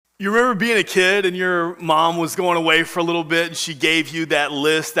You remember being a kid and your mom was going away for a little bit and she gave you that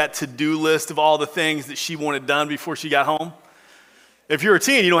list, that to-do list of all the things that she wanted done before she got home? If you're a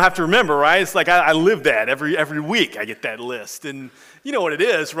teen, you don't have to remember, right? It's like I live that. Every week I get that list. And you know what it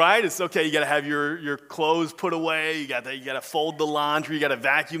is, right? It's okay, you got to have your clothes put away, you got to fold the laundry, you got to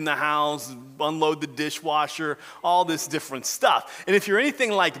vacuum the house, unload the dishwasher, all this different stuff. And if you're anything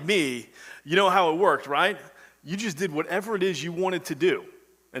like me, you know how it worked, right? You just did whatever it is you wanted to do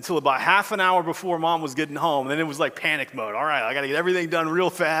until about half an hour before mom was getting home. And then it was like panic mode. All right, I got to get everything done real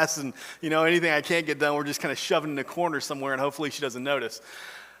fast. And, anything I can't get done, we're just kind of shoving in a corner somewhere, and hopefully she doesn't notice.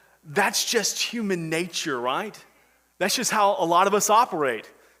 That's just human nature, right? That's just how a lot of us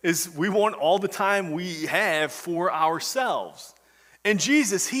operate, is we want all the time we have for ourselves. And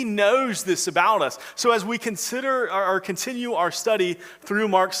Jesus, he knows this about us. So as we consider or continue our study through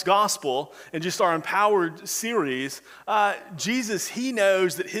Mark's gospel and just our Empowered series, Jesus, he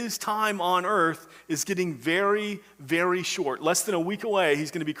knows that his time on earth is getting very, very short. Less than a week away,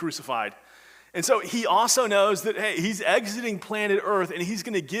 he's going to be crucified. And so he also knows that, hey, he's exiting planet Earth, and he's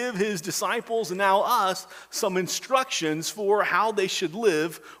going to give his disciples and now us some instructions for how they should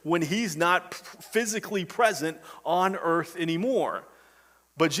live when he's not physically present on earth anymore.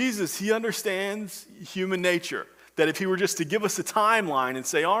 But Jesus, he understands human nature, that if he were just to give us a timeline and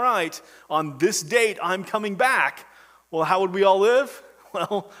say, all right, on this date, I'm coming back, well, how would we all live?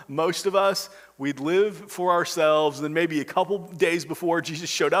 Well, most of us, we'd live for ourselves, and then maybe a couple days before Jesus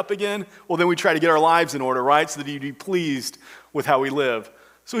showed up again, well, then we try to get our lives in order, right, so that he'd be pleased with how we live.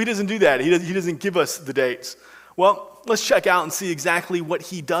 So he doesn't do that. He doesn't give us the dates. Well, let's check out and see exactly what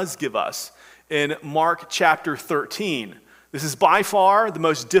he does give us in Mark chapter 13. This is by far the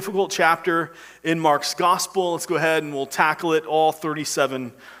most difficult chapter in Mark's gospel. Let's go ahead and we'll tackle it, all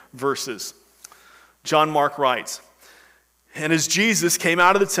 37 verses. John Mark writes, "And as Jesus came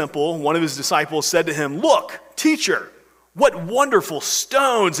out of the temple, one of his disciples said to him, 'Look, teacher, what wonderful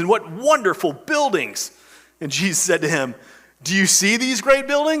stones and what wonderful buildings.' And Jesus said to him, 'Do you see these great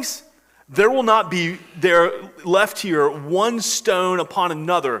buildings? There will not be there left here one stone upon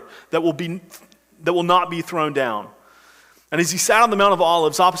another that will not be thrown down.' And as he sat on the Mount of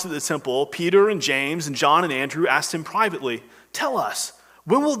Olives opposite the temple, Peter and James and John and Andrew asked him privately, 'Tell us,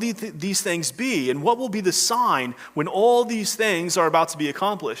 when will these things be? And what will be the sign when all these things are about to be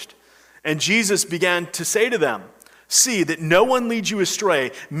accomplished?' And Jesus began to say to them, 'See that no one leads you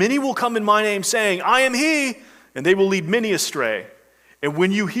astray. Many will come in my name saying, I am he, and they will lead many astray. And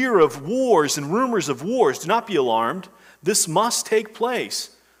when you hear of wars and rumors of wars, do not be alarmed. This must take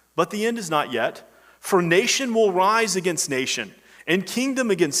place. But the end is not yet. For nation will rise against nation, and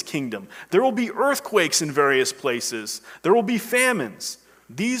kingdom against kingdom. There will be earthquakes in various places. There will be famines.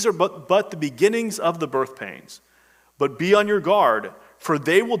 These are but the beginnings of the birth pains. But be on your guard, for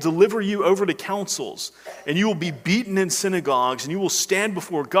they will deliver you over to councils, and you will be beaten in synagogues, and you will stand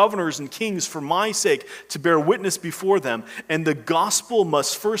before governors and kings for my sake to bear witness before them. And the gospel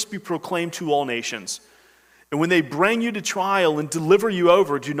must first be proclaimed to all nations. And when they bring you to trial and deliver you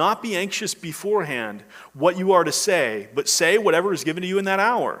over, do not be anxious beforehand what you are to say, but say whatever is given to you in that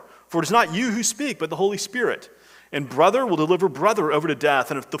hour. For it is not you who speak, but the Holy Spirit. And brother will deliver brother over to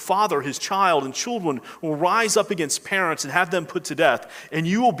death, and if the father, his child, and children will rise up against parents and have them put to death, and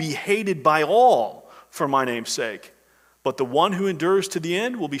you will be hated by all for my name's sake. But the one who endures to the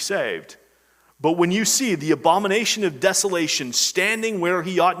end will be saved. But when you see the abomination of desolation standing where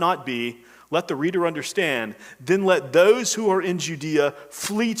he ought not be, let the reader understand. Then let those who are in Judea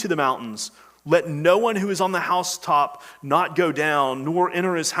flee to the mountains. Let no one who is on the housetop not go down, nor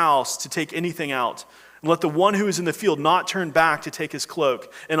enter his house to take anything out. And let the one who is in the field not turn back to take his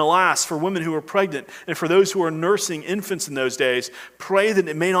cloak. And alas, for women who are pregnant and for those who are nursing infants in those days, pray that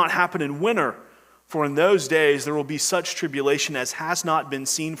it may not happen in winter. For in those days there will be such tribulation as has not been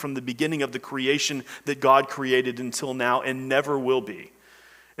seen from the beginning of the creation that God created until now, and never will be.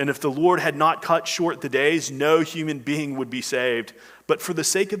 And if the Lord had not cut short the days, no human being would be saved. But for the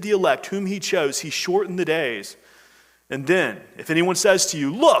sake of the elect whom he chose, he shortened the days. And then, if anyone says to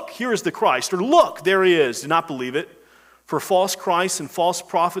you, 'Look, here is the Christ,' or 'Look, there he is,' do not believe it. For false Christs and false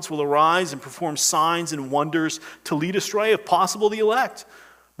prophets will arise and perform signs and wonders to lead astray, if possible, the elect.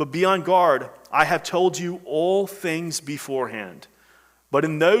 But be on guard. I have told you all things beforehand. But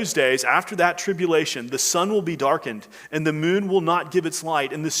in those days, after that tribulation, the sun will be darkened, and the moon will not give its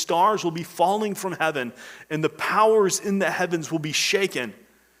light, and the stars will be falling from heaven, and the powers in the heavens will be shaken.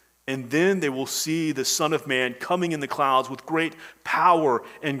 And then they will see the Son of Man coming in the clouds with great power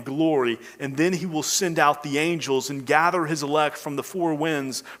and glory. And then he will send out the angels and gather his elect from the four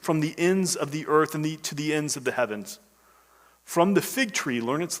winds, from the ends of the earth and to the ends of the heavens. From the fig tree,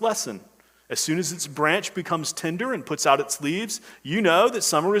 learn its lesson. As soon as its branch becomes tender and puts out its leaves, you know that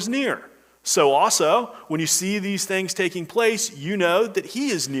summer is near. So also, when you see these things taking place, you know that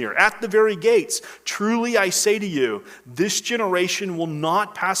he is near, at the very gates. Truly I say to you, this generation will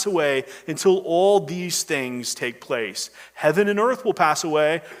not pass away until all these things take place. Heaven and earth will pass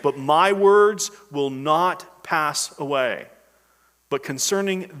away, but my words will not pass away. But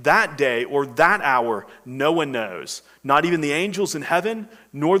concerning that day or that hour, no one knows, not even the angels in heaven,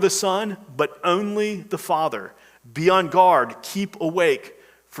 nor the Son, but only the Father. Be on guard, keep awake,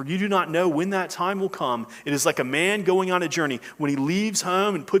 for you do not know when that time will come. It is like a man going on a journey. When he leaves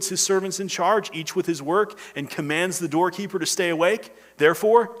home and puts his servants in charge, each with his work, and commands the doorkeeper to stay awake.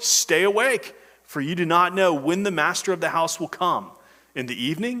 Therefore, stay awake, for you do not know when the master of the house will come, in the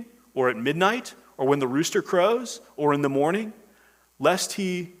evening, or at midnight, or when the rooster crows, or in the morning, lest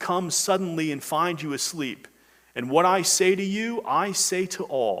he come suddenly and find you asleep. And what I say to you, I say to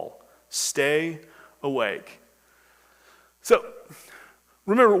all, stay awake. So,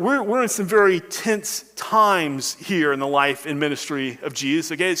 remember, we're in some very tense times here in the life and ministry of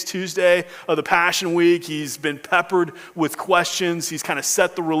Jesus. Okay, it's Tuesday of the Passion Week. He's been peppered with questions. He's kind of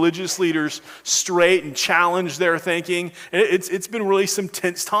set the religious leaders straight and challenged their thinking. And it's been really some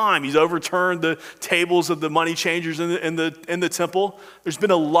tense time. He's overturned the tables of the money changers in the temple. There's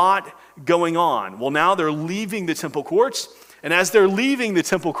been a lot going on. Well, now they're leaving the temple courts. And as they're leaving the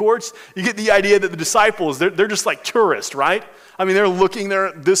temple courts, you get the idea that the disciples, they're just like tourists, right? I mean, they're looking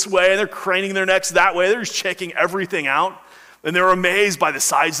there this way, and they're craning their necks that way. They're just checking everything out. And they're amazed by the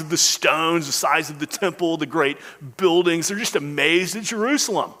size of the stones, the size of the temple, the great buildings. They're just amazed at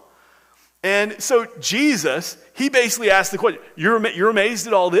Jerusalem. And so Jesus, he basically asked the question, you're amazed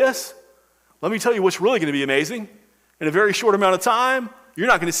at all this? Let me tell you what's really going to be amazing. In a very short amount of time, you're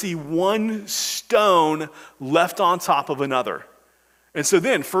not going to see one stone left on top of another. And so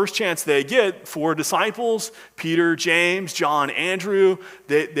then, first chance they get, 4 disciples, Peter, James, John, Andrew,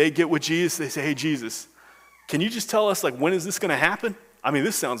 they get with Jesus. They say, hey, Jesus, can you just tell us, like, when is this going to happen? I mean,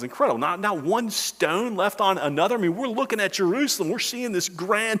 this sounds incredible. Not one stone left on another. I mean, we're looking at Jerusalem. We're seeing this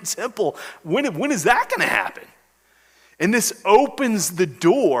grand temple. When is that going to happen? And this opens the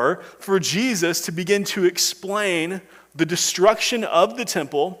door for Jesus to begin to explain the destruction of the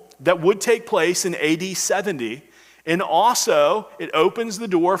temple that would take place in AD 70. And also, it opens the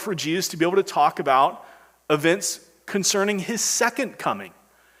door for Jesus to be able to talk about events concerning his second coming.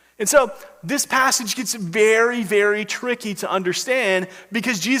 And so, this passage gets very, very tricky to understand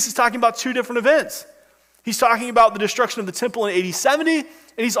because Jesus is talking about 2 different events. He's talking about the destruction of the temple in AD 70, and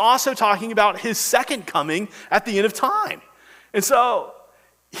he's also talking about his second coming at the end of time. And so,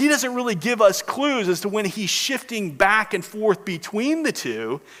 he doesn't really give us clues as to when he's shifting back and forth between the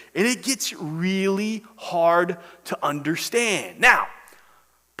two, and it gets really hard to understand. Now,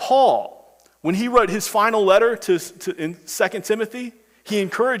 Paul, when he wrote his final letter in 2 Timothy, he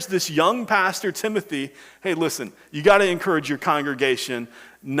encouraged this young pastor, Timothy, hey, listen, you got to encourage your congregation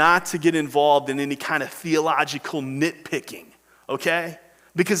not to get involved in any kind of theological nitpicking, okay?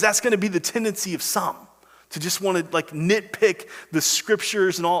 Because that's going to be the tendency of some, to just want to like nitpick the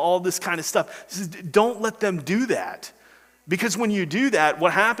scriptures and all this kind of stuff. He says, don't let them do that. Because when you do that,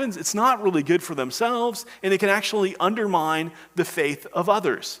 what happens? It's not really good for themselves, and it can actually undermine the faith of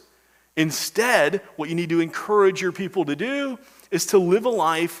others. Instead, what you need to encourage your people to do is to live a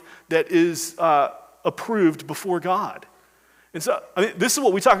life that is approved before God. And so, I mean, this is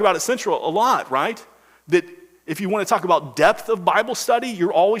what we talk about at Central a lot, right? That if you want to talk about depth of Bible study,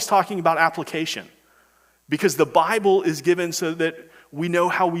 you're always talking about application. Because the Bible is given so that we know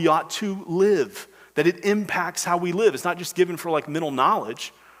how we ought to live, that it impacts how we live. It's not just given for like mental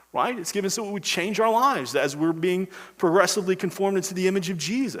knowledge, right? It's given so it would change our lives as we're being progressively conformed into the image of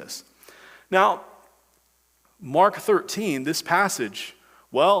Jesus. Now, Mark 13, this passage,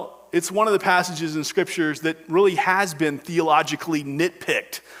 well, it's one of the passages in scriptures that really has been theologically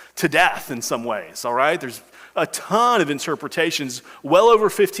nitpicked to death in some ways, all right? There's a ton of interpretations, well over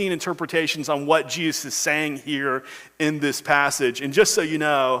 15 interpretations on what Jesus is saying here in this passage. And just so you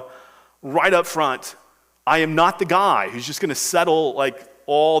know, right up front, I am not the guy who's just going to settle like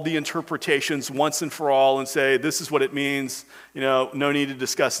all the interpretations once and for all and say, this is what it means, no need to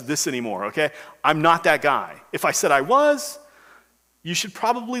discuss this anymore, okay? I'm not that guy. If I said I was, you should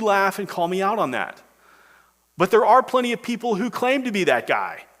probably laugh and call me out on that. But there are plenty of people who claim to be that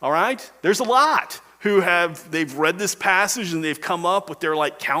guy, all right? There's a lot they've read this passage and they've come up with their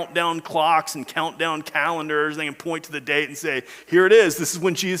like countdown clocks and countdown calendars. They can point to the date and say, here it is. This is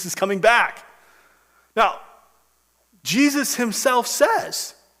when Jesus is coming back. Now, Jesus himself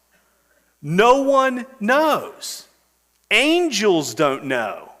says, no one knows Angels don't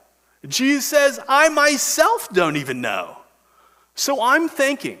know. Jesus says, I myself don't even know. So I'm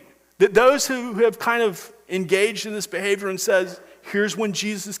thinking that those who have kind of engaged in this behavior and says, here's when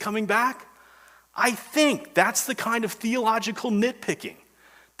Jesus is coming back, I think that's the kind of theological nitpicking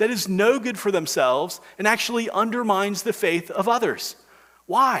that is no good for themselves and actually undermines the faith of others.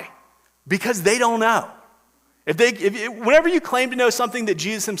 Why? Because they don't know. Whenever you claim to know something that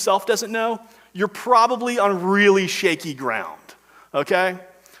Jesus himself doesn't know, you're probably on really shaky ground, okay?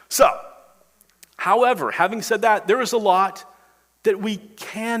 So, however, having said that, there is a lot that we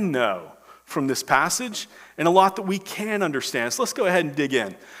can know from this passage and a lot that we can understand. So let's go ahead and dig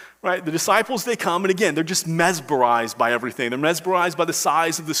in. Right, the disciples, they come, and again, they're just mesmerized by everything. They're mesmerized by the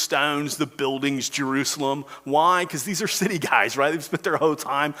size of the stones, the buildings, Jerusalem. Why? Because these are city guys, right? They've spent their whole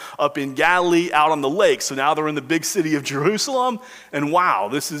time up in Galilee, out on the lake. So now they're in the big city of Jerusalem, and wow,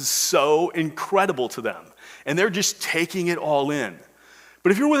 this is so incredible to them. And they're just taking it all in.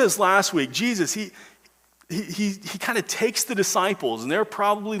 But if you were with us last week, Jesus, he kind of takes the disciples, and they're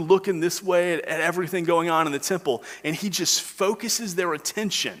probably looking this way at everything going on in the temple, and he just focuses their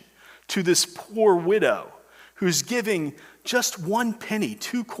attention to this poor widow who's giving just 1 penny.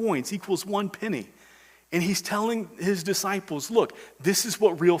 2 coins equals 1 penny. And he's telling his disciples, look, this is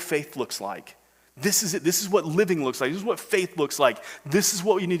what real faith looks like. This is it. This is what living looks like. This is what faith looks like. This is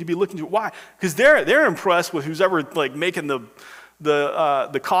what you need to be looking to. Why? Because they're impressed with who's ever like making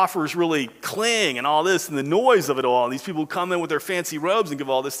the coffers really cling and all this and the noise of it all. And these people come in with their fancy robes and give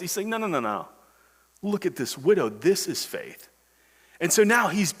all this. He's saying, no. Look at this widow. This is faith. And so now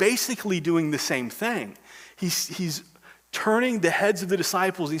he's basically doing the same thing. He's turning the heads of the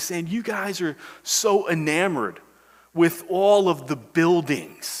disciples. He's saying, you guys are so enamored with all of the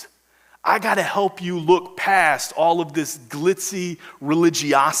buildings. I got to help you look past all of this glitzy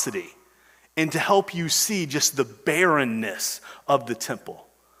religiosity and to help you see just the barrenness of the temple.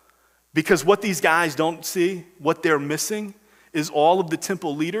 Because what these guys don't see, what they're missing, is all of the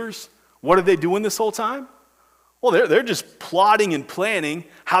temple leaders. What are they doing this whole time? Well, they're just plotting and planning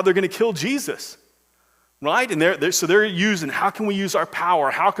how they're going to kill Jesus, right? And they're using, how can we use our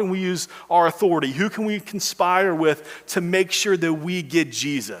power? How can we use our authority? Who can we conspire with to make sure that we get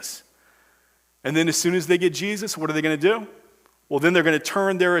Jesus? And then as soon as they get Jesus, what are they going to do? Well, then they're going to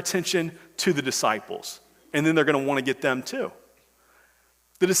turn their attention to the disciples, and then they're going to want to get them too.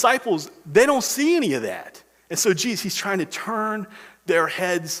 The disciples, they don't see any of that. And so Jesus, he's trying to turn their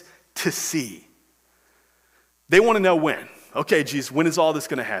heads to see. They want to know when. Okay, Jesus, when is all this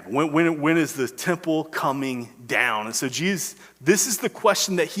going to happen? When is the temple coming down? And so Jesus, this is the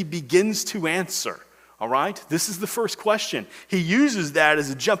question that he begins to answer, all right? This is the first question. He uses that as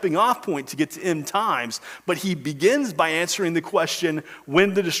a jumping off point to get to end times, but he begins by answering the question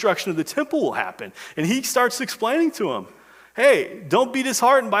when the destruction of the temple will happen. And he starts explaining to them, hey, don't be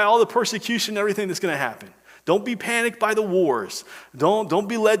disheartened by all the persecution and everything that's going to happen. Don't be panicked by the wars. Don't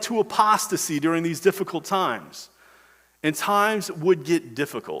be led to apostasy during these difficult times. And times would get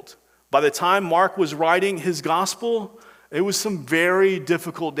difficult. By the time Mark was writing his gospel, it was some very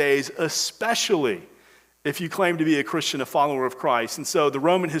difficult days, especially if you claim to be a Christian, a follower of Christ. And so the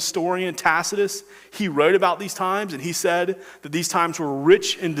Roman historian Tacitus, he wrote about these times, and he said that these times were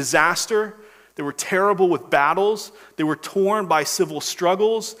rich in disaster. They were terrible with battles. They were torn by civil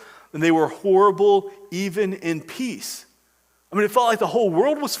struggles. And they were horrible even in peace. I mean, it felt like the whole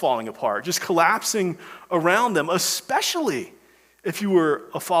world was falling apart, just collapsing around them, especially if you were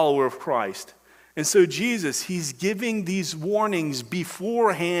a follower of Christ. And so Jesus, he's giving these warnings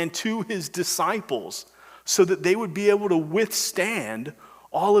beforehand to his disciples so that they would be able to withstand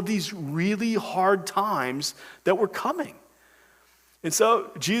all of these really hard times that were coming. And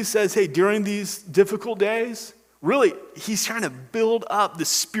so Jesus says, hey, during these difficult days, really, he's trying to build up the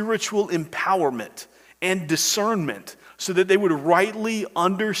spiritual empowerment and discernment so that they would rightly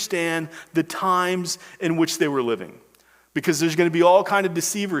understand the times in which they were living. Because there's going to be all kind of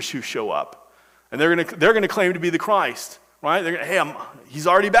deceivers who show up. And they're going to claim to be the Christ, right? They're going to, hey, he's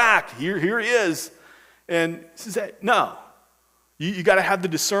already back. Here he is. And he says, no. You got to have the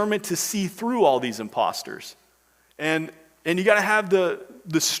discernment to see through all these imposters. And you got to have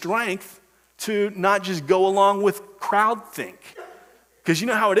the strength to not just go along with crowdthink. Because you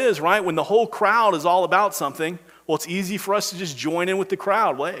know how it is, right? When the whole crowd is all about something, well, it's easy for us to just join in with the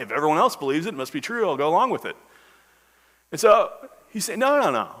crowd. Well, if everyone else believes it, it must be true. I'll go along with it. And so he's saying,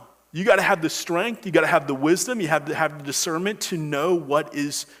 no. You got to have the strength. You got to have the wisdom. You have to have the discernment to know what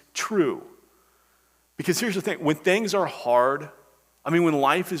is true. Because here's the thing. When things are hard, when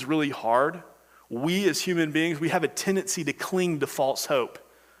life is really hard, we as human beings, we have a tendency to cling to false hope.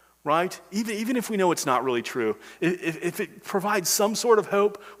 right? Even if we know it's not really true, if it provides some sort of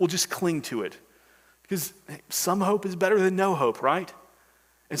hope, we'll just cling to it. Because some hope is better than no hope, right?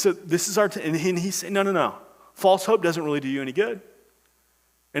 And so this is and he's saying, no. False hope doesn't really do you any good.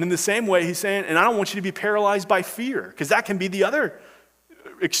 And in the same way, he's saying, and I don't want you to be paralyzed by fear, because that can be the other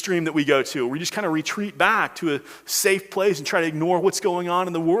extreme that we go to. We just kind of retreat back to a safe place and try to ignore what's going on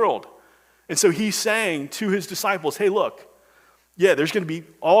in the world. And so he's saying to his disciples, hey, look, yeah, there's going to be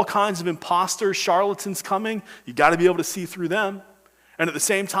all kinds of imposters, charlatans coming. You got to be able to see through them. And at the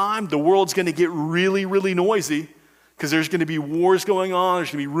same time, the world's going to get really, really noisy, because there's going to be wars going on. There's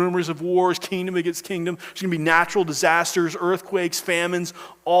going to be rumors of wars, kingdom against kingdom. There's going to be natural disasters, earthquakes, famines,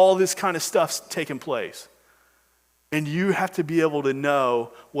 all this kind of stuff's taking place. And you have to be able to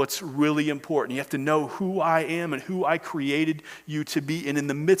know what's really important. You have to know who I am and who I created you to be. And in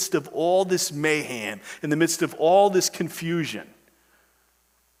the midst of all this mayhem, in the midst of all this confusion,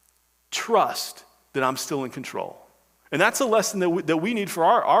 trust that I'm still in control. And that's a lesson that we need for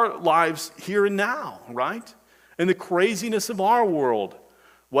our lives here and now, right? And the craziness of our world,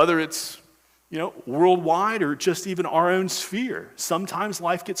 whether it's, worldwide or just even our own sphere. Sometimes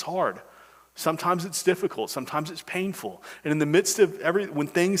life gets hard. Sometimes it's difficult. Sometimes it's painful. And in the midst of when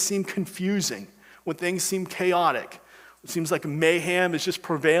things seem confusing, when things seem chaotic, it seems like mayhem is just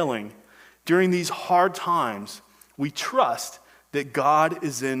prevailing. During these hard times, we trust that God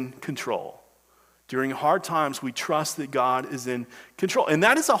is in control. During hard times, we trust that God is in control. And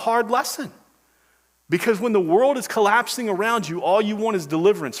that is a hard lesson. Because when the world is collapsing around you, all you want is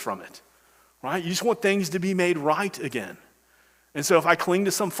deliverance from it, right? You just want things to be made right again. And so if I cling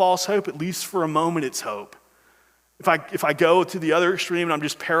to some false hope, at least for a moment it's hope. If I go to the other extreme and I'm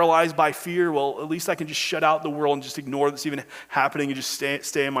just paralyzed by fear, well, at least I can just shut out the world and just ignore that's even happening and just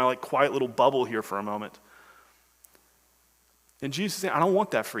stay in my quiet little bubble here for a moment. And Jesus is saying, I don't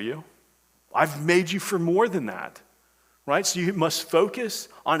want that for you. I've made you for more than that. Right? So you must focus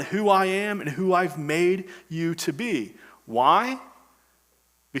on who I am and who I've made you to be. Why?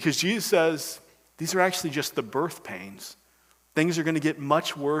 Because Jesus says these are actually just the birth pains. Things are going to get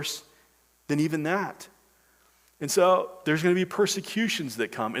much worse than even that. And so there's going to be persecutions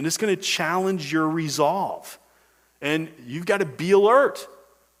that come, and it's going to challenge your resolve. And you've got to be alert,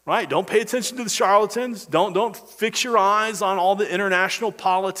 right? Don't pay attention to the charlatans. Don't fix your eyes on all the international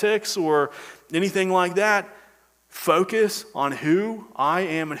politics or anything like that. Focus on who I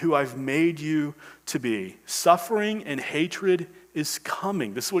am and who I've made you to be. Suffering and hatred is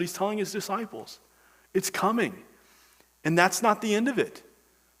coming. This is what he's telling his disciples. It's coming. And that's not the end of it.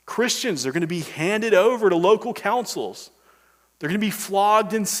 Christians are going to be handed over to local councils. They're going to be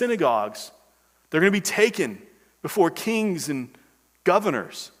flogged in synagogues. They're going to be taken before kings and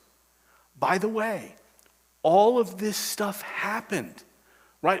governors. By the way, all of this stuff happened.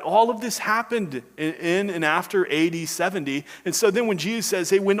 Right? All of this happened in and after AD 70. And so then when Jesus says,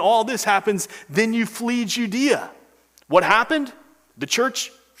 hey, when all this happens, then you flee Judea. What happened? The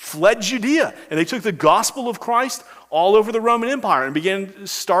church fled Judea. And they took the gospel of Christ all over the Roman Empire and began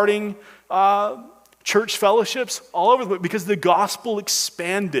starting church fellowships all over the place because the gospel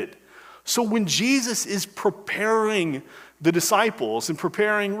expanded. So when Jesus is preparing the disciples and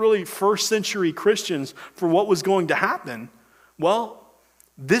preparing really first century Christians for what was going to happen, well,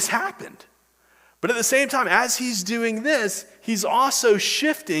 this happened. But at the same time, as he's doing this, he's also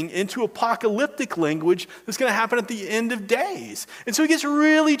shifting into apocalyptic language that's going to happen at the end of days. And so it gets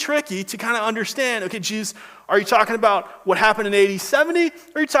really tricky to kind of understand, okay, Jesus, are you talking about what happened in AD 70? Or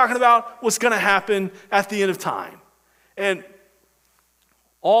are you talking about what's going to happen at the end of time? And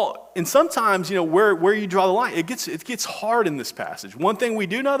sometimes, where you draw the line, it gets hard in this passage. One thing we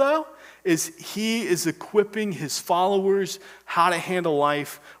do know, though, is he is equipping his followers how to handle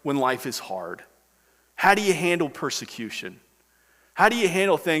life when life is hard. How do you handle persecution? How do you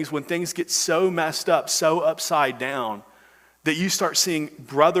handle things when things get so messed up, so upside down, that you start seeing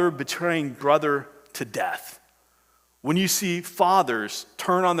brother betraying brother to death? When you see fathers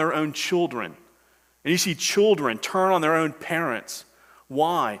turn on their own children, and you see children turn on their own parents.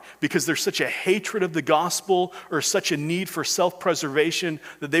 Why? Because there's such a hatred of the gospel or such a need for self-preservation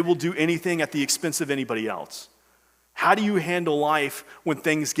that they will do anything at the expense of anybody else. How do you handle life when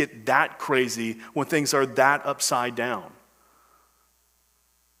things get that crazy, when things are that upside down?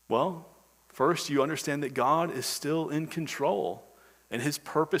 Well, first you understand that God is still in control and his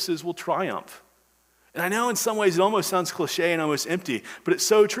purposes will triumph. And I know in some ways it almost sounds cliche and almost empty, but it's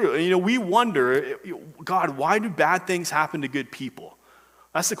so true. And we wonder, God, why do bad things happen to good people?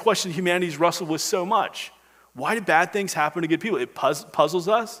 That's the question humanity's wrestled with so much. Why do bad things happen to good people? It puzzles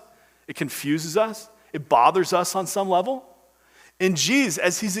us. It confuses us. It bothers us on some level. And Jesus,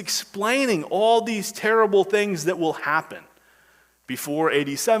 as he's explaining all these terrible things that will happen before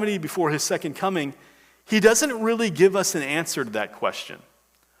AD 70, before his second coming, he doesn't really give us an answer to that question.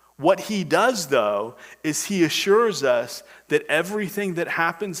 What he does, though, is he assures us that everything that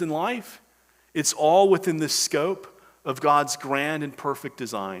happens in life, it's all within the scope of God's grand and perfect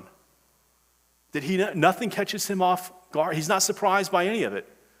design. That nothing catches him off guard. He's not surprised by any of it.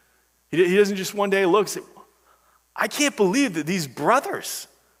 He doesn't just one day look and say, I can't believe that these brothers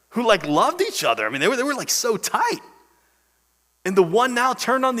who loved each other, I mean, they were so tight. And the one now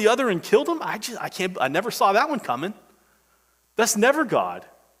turned on the other and killed him? I never saw that one coming. That's never God.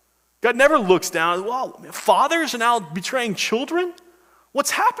 God never looks down, well, fathers are now betraying children?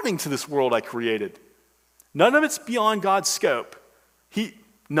 What's happening to this world I created? None of it's beyond God's scope.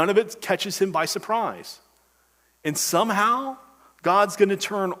 None of it catches him by surprise. And somehow, God's going to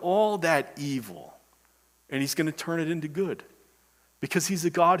turn all that evil, and he's going to turn it into good, because he's a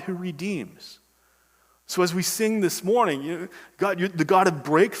God who redeems. So as we sing this morning, the God of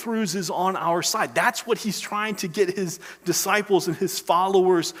breakthroughs is on our side. That's what he's trying to get his disciples and his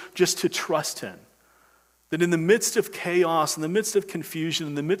followers just to trust him. That in the midst of chaos, in the midst of confusion,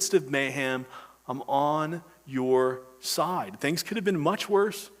 in the midst of mayhem, I'm on your side. Things could have been much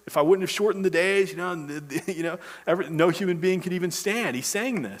worse if I wouldn't have shortened the days. No human being could even stand. He's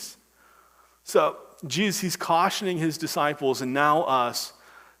saying this. So Jesus, he's cautioning his disciples and now us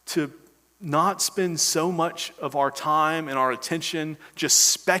to not spend so much of our time and our attention just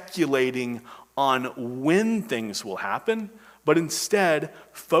speculating on when things will happen, but instead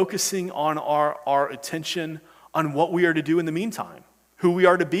focusing on our attention on what we are to do in the meantime, who we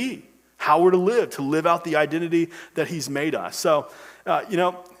are to be, how we're to live out the identity that he's made us. So,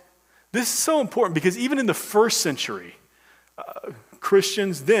 this is so important because even in the first century,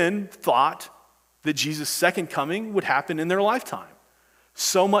 Christians then thought that Jesus' second coming would happen in their lifetime.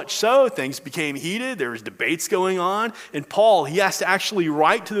 So much so, things became heated. There was debates going on. And Paul, he has to actually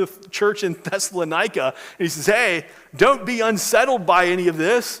write to the church in Thessalonica. And he says, hey, don't be unsettled by any of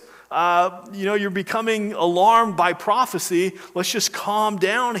this. You're becoming alarmed by prophecy. Let's just calm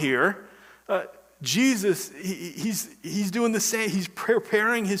down here. Jesus, he's doing the same. He's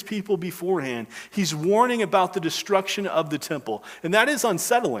preparing his people beforehand. He's warning about the destruction of the temple. And that is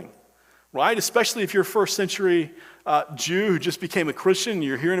unsettling, right? Especially if you're a first century Jew who just became a Christian and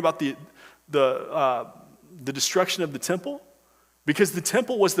you're hearing about the destruction of the temple. Because the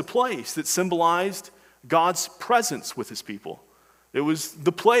temple was the place that symbolized God's presence with his people. It was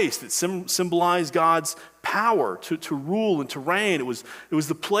the place that symbolized God's power to rule and to reign. It was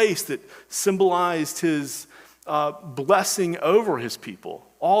the place that symbolized his blessing over his people.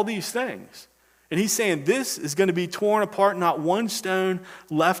 All these things. And he's saying this is going to be torn apart, not one stone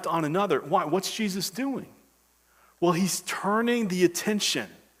left on another. Why? What's Jesus doing? Well, he's turning the attention,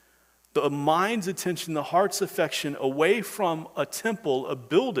 the mind's attention, the heart's affection away from a temple, a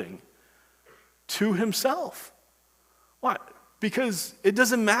building, to himself. Why? Because it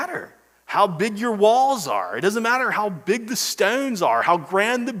doesn't matter how big your walls are. It doesn't matter how big the stones are, how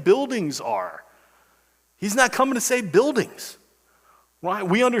grand the buildings are. He's not coming to say buildings, right?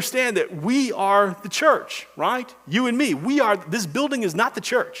 We understand that we are the church, right? You and me, this building is not the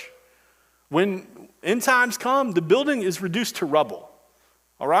church. When end times come, the building is reduced to rubble,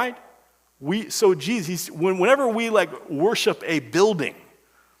 all right? Whenever we worship a building,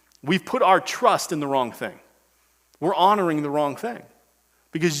 we've put our trust in the wrong thing. We're honoring the wrong thing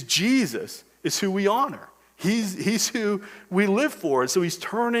because Jesus is who we honor. He's who we live for. And so he's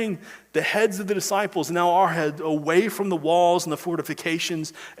turning the heads of the disciples and now our head away from the walls and the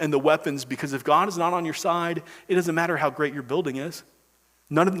fortifications and the weapons, because if God is not on your side, it doesn't matter how great your building is.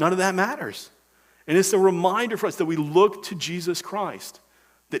 None of that matters. And it's a reminder for us that we look to Jesus Christ,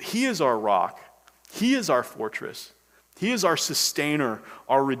 that he is our rock. He is our fortress. He is our sustainer,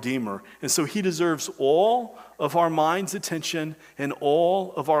 our redeemer. And so he deserves all of our mind's attention and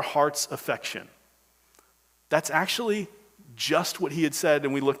all of our heart's affection. That's actually just what he had said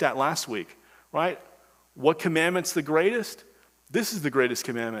and we looked at last week, right? What commandment's the greatest? This is the greatest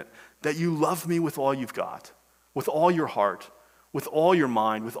commandment, that you love me with all you've got, with all your heart, with all your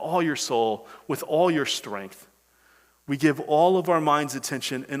mind, with all your soul, with all your strength. We give all of our mind's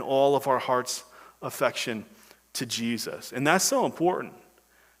attention and all of our heart's affection to Jesus. And that's so important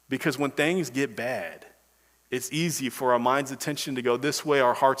because when things get bad, it's easy for our mind's attention to go this way,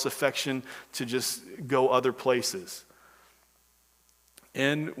 our heart's affection to just go other places.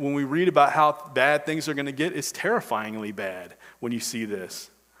 And when we read about how bad things are going to get, it's terrifyingly bad when you see this.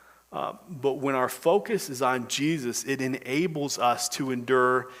 But when our focus is on Jesus, it enables us to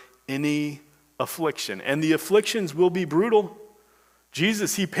endure any affliction. And the afflictions will be brutal.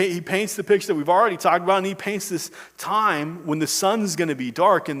 Jesus, he paints the picture that we've already talked about, and he paints this time when the sun's going to be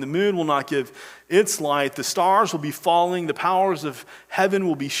dark and the moon will not give its light. The stars will be falling. The powers of heaven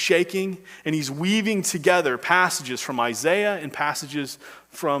will be shaking. And he's weaving together passages from Isaiah and passages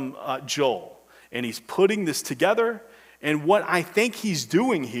from Joel. And he's putting this together. And what I think he's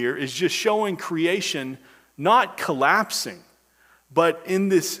doing here is just showing creation not collapsing, but in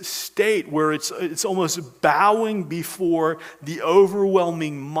this state where it's almost bowing before the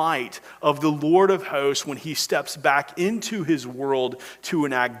overwhelming might of the Lord of hosts when he steps back into his world to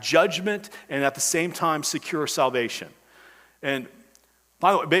enact judgment and at the same time secure salvation. And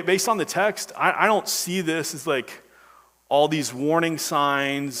by the way, based on the text, I don't see this as like all these warning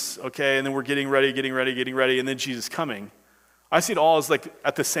signs, okay, and then we're getting ready, and then Jesus coming. I see it all as like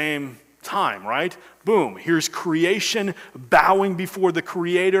at the same time, right? Boom, here's creation bowing before the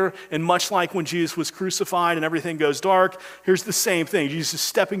Creator, and much like when Jesus was crucified and everything goes dark, here's the same thing. Jesus is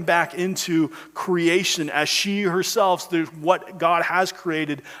stepping back into creation as she herself, what God has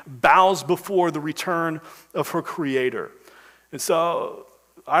created, bows before the return of her Creator. And so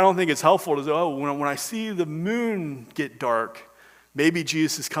I don't think it's helpful to say, oh, when I see the moon get dark, maybe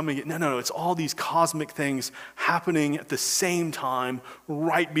Jesus is coming. No. It's all these cosmic things happening at the same time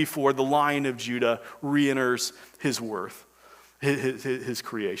right before the Lion of Judah re-enters his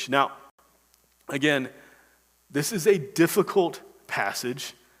creation. Now, again, this is a difficult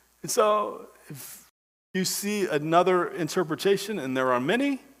passage. And so if you see another interpretation, and there are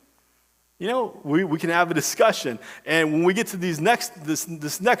many, we can have a discussion. And when we get to this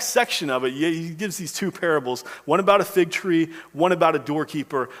next section of it, he gives these two parables, one about a fig tree, one about a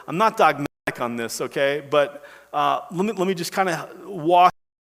doorkeeper. I'm not dogmatic on this, okay? But let me just kind of walk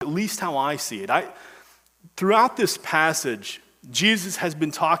at least how I see it. Throughout this passage, Jesus has been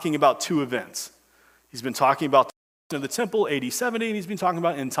talking about two events. He's been talking about the temple, AD 70, and he's been talking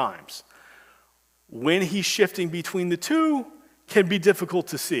about end times. When he's shifting between the two can be difficult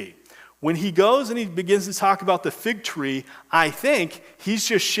to see. When he goes and he begins to talk about the fig tree, I think he's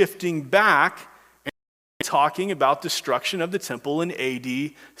just shifting back and talking about destruction of the temple in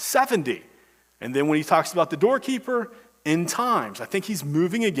AD 70. And then when he talks about the doorkeeper, in times. I think he's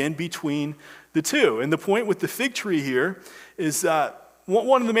moving again between the two. And the point with the fig tree here is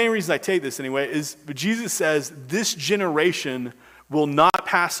one of the main reasons I take this anyway is Jesus says this generation will not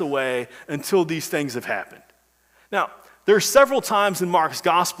pass away until these things have happened. Now, there are several times in Mark's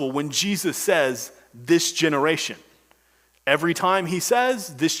gospel when Jesus says, this generation. Every time he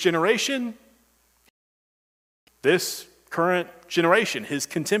says, this generation, this current generation, his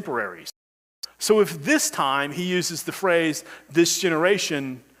contemporaries. So if this time he uses the phrase, this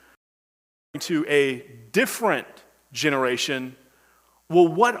generation, to a different generation, well,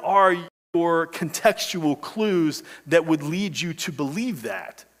 what are your contextual clues that would lead you to believe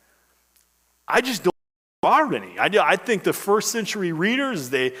that? I just don't. Are any. I think the first century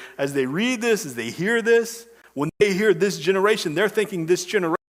readers, as they read this, as they hear this, when they hear this generation, they're thinking this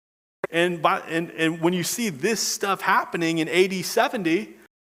generation. And when you see this stuff happening in AD 70,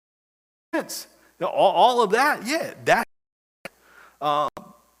 all of that, yeah, that.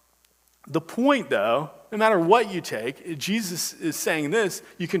 The point, though, no matter what you take, Jesus is saying this: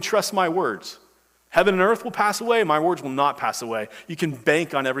 you can trust my words. Heaven and earth will pass away, my words will not pass away. You can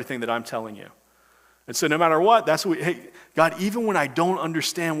bank on everything that I'm telling you. And so no matter what, that's what hey, God, even when I don't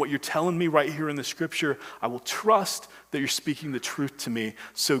understand what you're telling me right here in the scripture, I will trust that you're speaking the truth to me.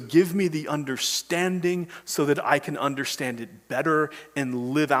 So give me the understanding so that I can understand it better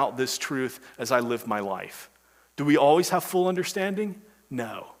and live out this truth as I live my life. Do we always have full understanding?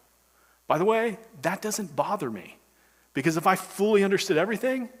 No. By the way, that doesn't bother me. Because if I fully understood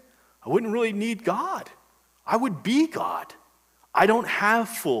everything, I wouldn't really need God. I would be God. I don't have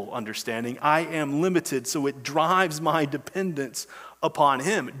full understanding. I am limited, so it drives my dependence upon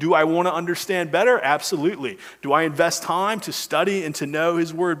him. Do I want to understand better? Absolutely. Do I invest time to study and to know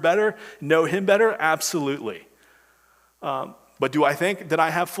his word better, know him better? Absolutely. But do I think that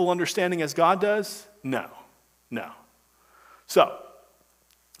I have full understanding as God does? No. So,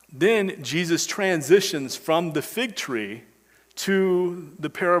 then Jesus transitions from the fig tree to the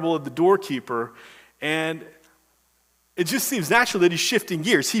parable of the doorkeeper, and it just seems natural that he's shifting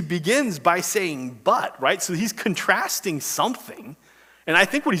gears. He begins by saying but, right? So he's contrasting something. And I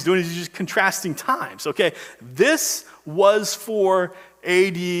think what he's doing is he's just contrasting times, okay? This was for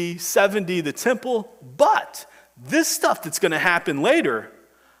AD 70, the temple, but this stuff that's going to happen later,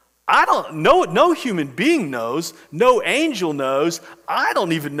 I don't know, no human being knows, no angel knows, I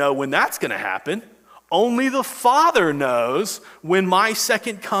don't even know when that's going to happen. Only the Father knows when my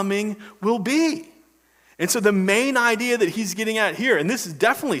second coming will be. And so the main idea that he's getting at here, and this is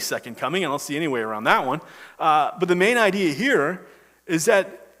definitely second coming, I don't see any way around that one, but the main idea here is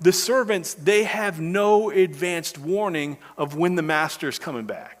that the servants, they have no advanced warning of when the master's coming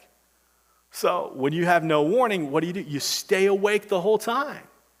back. So when you have no warning, what do? You stay awake the whole time.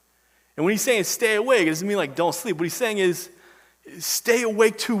 And when he's saying stay awake, it doesn't mean like don't sleep. What he's saying is stay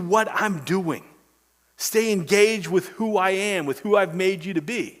awake to what I'm doing. Stay engaged with who I am, with who I've made you to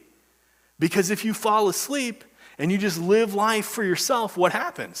be. Because if you fall asleep and you just live life for yourself, what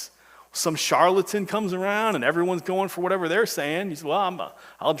happens? Some charlatan comes around and everyone's going for whatever they're saying. You say, well,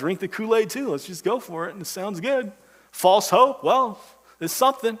 I'll drink the Kool-Aid too. Let's just go for it. And it sounds good. False hope, well, it's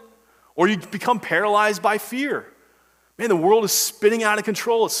something. Or you become paralyzed by fear. Man, the world is spinning out of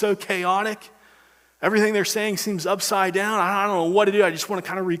control. It's so chaotic. Everything they're saying seems upside down. I don't know what to do. I just want to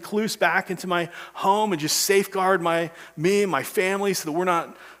kind of recluse back into my home and just safeguard me and my family so that we're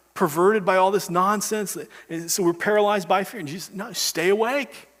not perverted by all this nonsense. And so we're paralyzed by fear. And just no, stay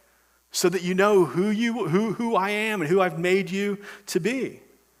awake so that you know who I am and who I've made you to be.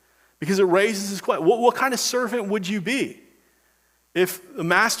 Because it raises this question, what kind of servant would you be? If the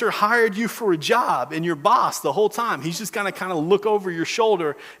master hired you for a job and your boss the whole time, he's just going to kind of look over your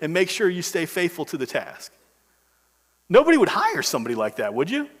shoulder and make sure you stay faithful to the task. Nobody would hire somebody like that, would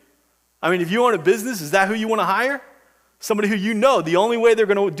you? I mean, if you own a business, is that who you want to hire? Somebody who you know the only way they're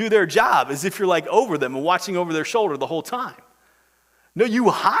going to do their job is if you're like over them and watching over their shoulder the whole time. No, you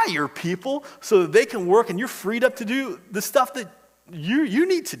hire people so that they can work and you're freed up to do the stuff that you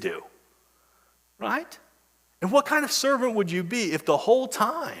need to do, right? And what kind of servant would you be if the whole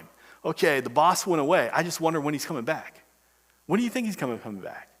time, okay, the boss went away, I just wonder when he's coming back. When do you think he's coming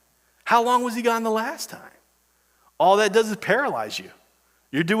back? How long was he gone the last time? All that does is paralyze you.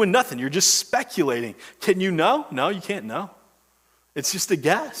 You're doing nothing. You're just speculating. Can you know? No, you can't know. It's just a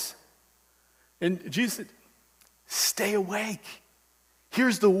guess. And Jesus said, stay awake.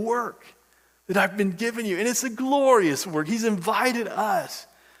 Here's the work that I've been giving you. And it's a glorious work. He's invited us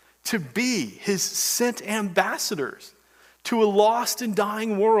to be his sent ambassadors to a lost and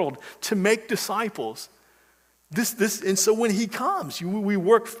dying world, to make disciples. And so when he comes, we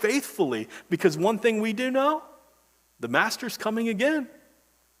work faithfully, because one thing we do know, the master's coming again.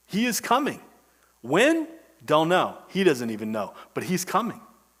 He is coming. When? Don't know. He doesn't even know, but he's coming.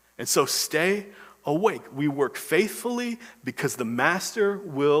 And so stay awake. We work faithfully because the master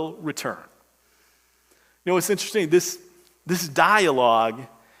will return. You know, it's interesting, this dialogue,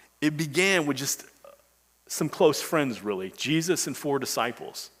 it began with just some close friends, really, Jesus and 4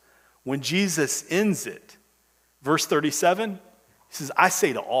 disciples. When Jesus ends it, verse 37, he says, I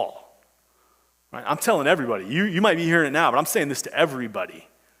say to all. Right? I'm telling everybody. You might be hearing it now, but I'm saying this to everybody.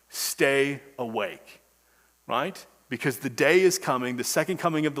 Stay awake, right? Because the day is coming, the second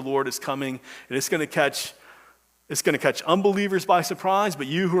coming of the Lord is coming, and it's going to catch unbelievers by surprise, but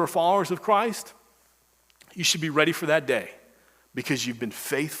you who are followers of Christ, you should be ready for that day because you've been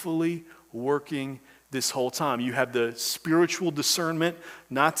faithfully working this whole time. You have the spiritual discernment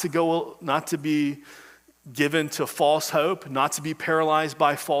not to be given to false hope, not to be paralyzed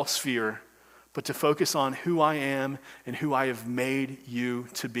by false fear, but to focus on who I am and who I have made you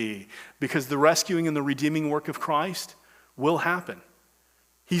to be. Because the rescuing and the redeeming work of Christ will happen.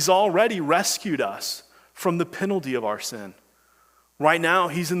 He's already rescued us from the penalty of our sin. Right now,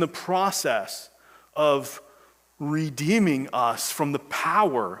 he's in the process of redeeming us from the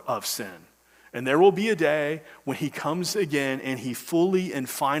power of sin. And there will be a day when he comes again and he fully and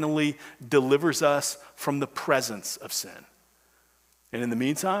finally delivers us from the presence of sin. And in the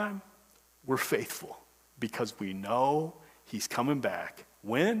meantime, we're faithful because we know he's coming back.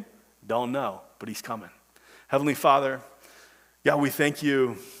 When? Don't know, but he's coming. Heavenly Father, God, we thank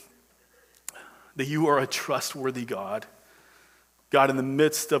you that you are a trustworthy God. God, in the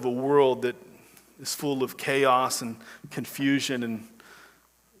midst of a world that is full of chaos and confusion and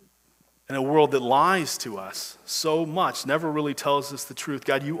a world that lies to us so much, never really tells us the truth.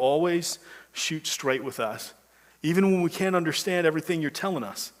 God, you always shoot straight with us, even when we can't understand everything you're telling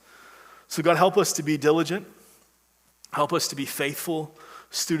us. So God, help us to be diligent. Help us to be faithful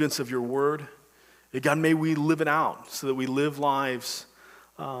students of your word. And God, may we live it out so that we live lives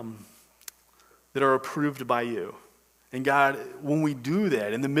that are approved by you. And God, when we do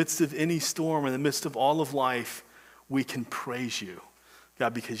that, in the midst of any storm, in the midst of all of life, we can praise you.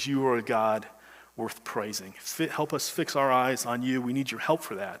 God, because you are a God worth praising. Help us fix our eyes on you. We need your help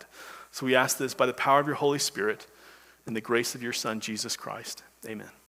for that. So we ask this by the power of your Holy Spirit and the grace of your Son, Jesus Christ. Amen.